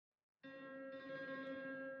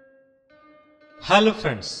Hello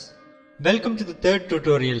friends, welcome to the third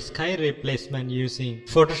tutorial Sky Replacement using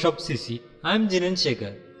Photoshop CC. I am Jinan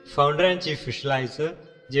Sekhar, founder and chief visualizer,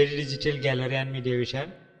 JD Digital Gallery and Media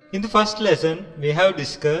Vision. In the first lesson, we have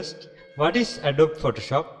discussed what is Adobe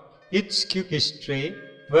Photoshop, its quick history,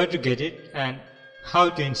 where to get it and how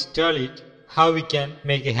to install it, how we can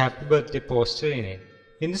make a happy birthday poster in it.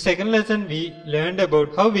 In the second lesson, we learned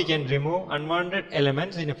about how we can remove unwanted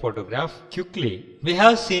elements in a photograph quickly. We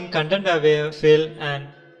have seen content aware, fill and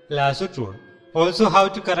lasso tool. Also how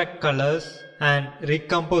to correct colors and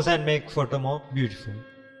recompose and make photo more beautiful.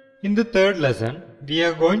 In the third lesson, we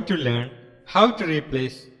are going to learn how to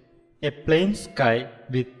replace a plain sky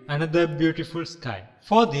with another beautiful sky.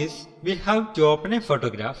 For this, we have to open a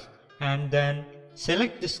photograph and then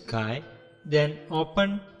select the sky, then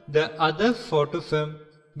open the other photo frame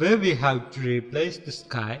where we have to replace the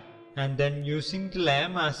sky, and then using the layer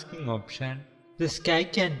masking option, the sky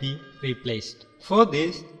can be replaced. For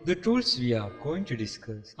this, the tools we are going to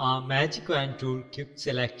discuss are Marque Tool, Quick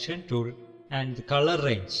Selection Tool and the Color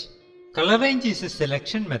Range. Color Range is a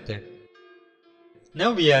selection method.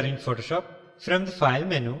 Now we are in Photoshop. From the File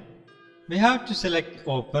menu, we have to select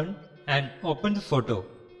Open and open the photo.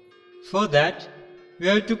 For that, we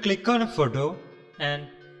have to click on a photo and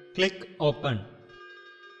click Open.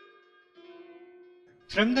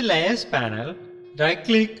 From the Layers panel,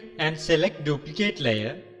 right-click and select Duplicate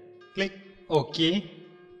Layer. Click OK.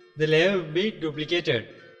 The layer will be duplicated.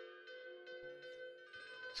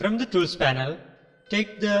 From the Tools panel,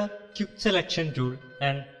 take the Quick Selection tool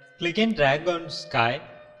and click and drag on Sky.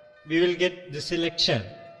 We will get the selection.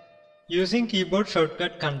 Using keyboard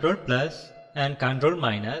shortcut Ctrl+ and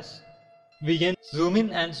Ctrl-, we can zoom in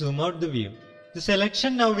and zoom out the view. The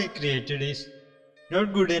selection now we created is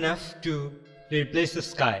not good enough to replace the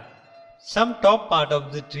sky. Some top part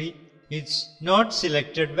of the tree is not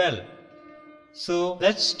selected well. So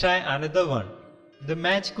let's try another one, the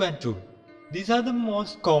Marque tool. These are the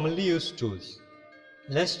most commonly used tools.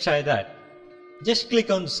 Let's try that. Just click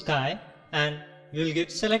on the sky and you will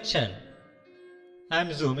get selection. I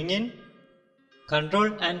am zooming in.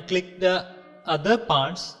 Control and click the other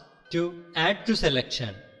parts to add to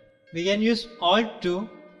selection. We can use Alt to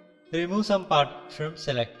remove some part from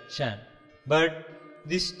selection. But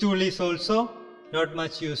this tool is also not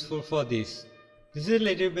much useful for this. This is a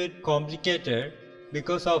little bit complicated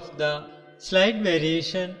because of the slight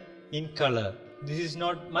variation in color. This is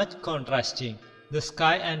not much contrasting. The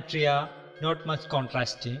sky and tree are not much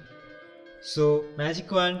contrasting. So Marque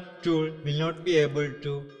tool will not be able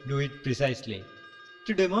to do it precisely.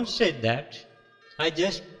 To demonstrate that, I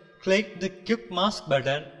just click the Quick Mask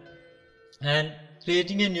button and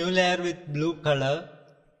creating a new layer with blue color.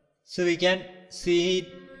 So we can see it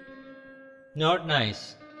not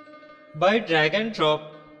nice. By drag and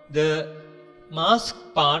drop the mask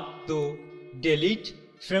part to delete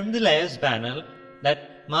from the layers panel,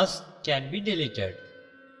 that mask can be deleted.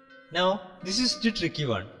 Now this is the tricky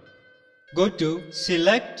one. Go to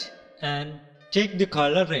select and take the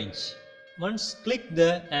color range. Once click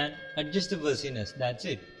there and adjust the fuzziness, that's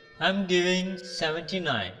it. I'm giving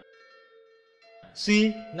 79.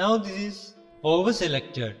 See, now this is over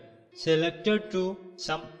selected to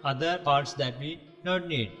some other parts that we don't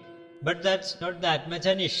need. But that's not that much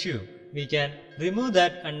an issue. We can remove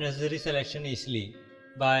that unnecessary selection easily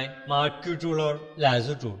by Marque Tool or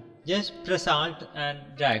Lasso Tool. Just press Alt and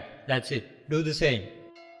drag. That's it. Do the same.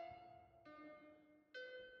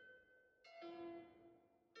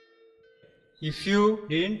 If you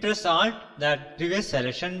didn't press Alt, that previous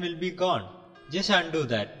selection will be gone. Just undo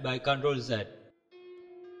that by Ctrl+Z.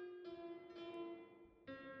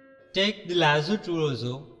 Take the Lasso tool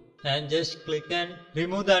also and just click and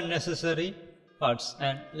remove the unnecessary parts,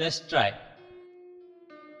 and let's try.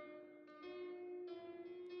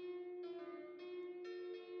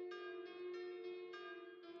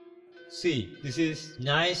 See, this is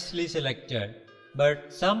nicely selected,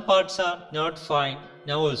 but some parts are not fine.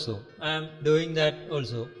 Now also, I am doing that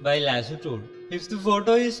also by Lasso tool. If the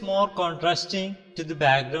photo is more contrasting to the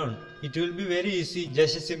background, it will be very easy,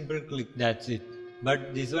 just a simple click, that's it.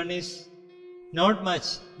 But this one is not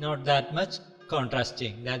that much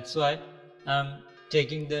contrasting. That's why I'm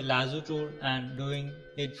taking the Lasso tool and doing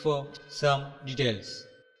it for some details.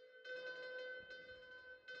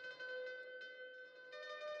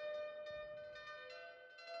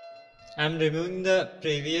 I'm removing the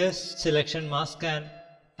previous selection mask and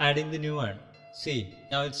adding the new one. See,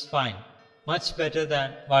 now it's fine. Much better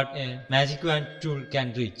than what a Marque tool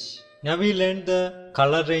can reach. Now we learned the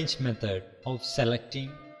color range method of selecting.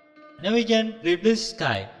 Now we can replace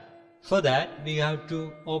sky. For that, we have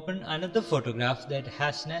to open another photograph that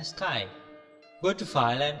has a sky. go to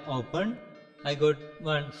File and Open. I got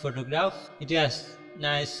one photograph. It has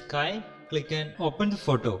nice sky. Click and open the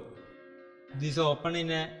photo. This open in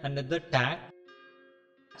another tag.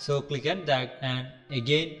 So click and drag and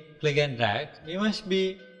again click and drag. We must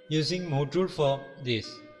be using Move tool for this.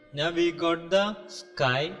 Now we got the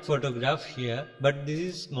sky photograph here, but this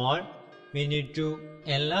is small. We need to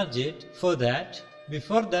enlarge it. For that,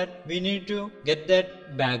 before that, we need to get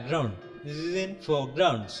that background. This is in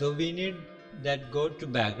foreground, so we need that go to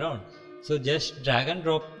background. So just drag and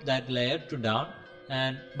drop that layer to down,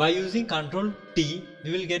 and by using Ctrl T,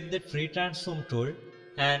 we will get the free transform tool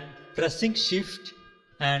and pressing Shift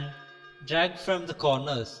and drag from the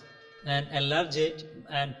corners and enlarge it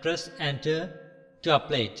and press Enter to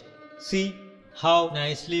apply it. See how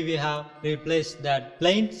nicely we have replaced that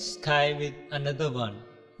plain sky with another one.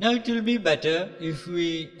 Now it will be better if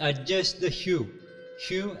we adjust the hue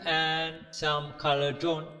and some color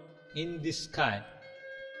tone in this sky,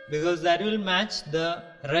 because that will match the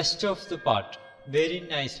rest of the part very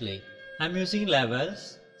nicely. I am using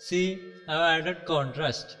levels. See, I have added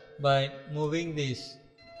contrast by moving this.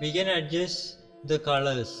 We can adjust the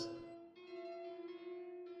colors.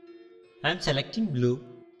 I am selecting blue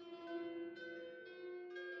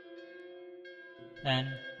and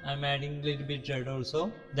I am adding little bit red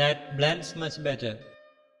also. That blends much better.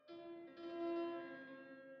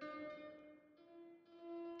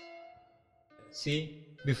 See,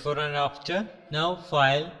 before and after. Now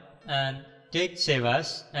File and take Save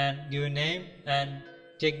As and give a name and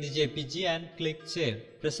take the JPG and click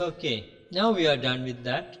Save. Press OK. Now we are done with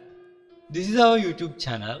that. This is our YouTube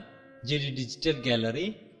channel, GD Digital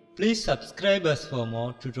Gallery. Please subscribe us for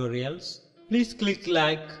more tutorials. Please click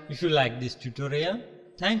like if you like this tutorial.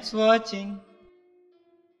 Thanks for watching.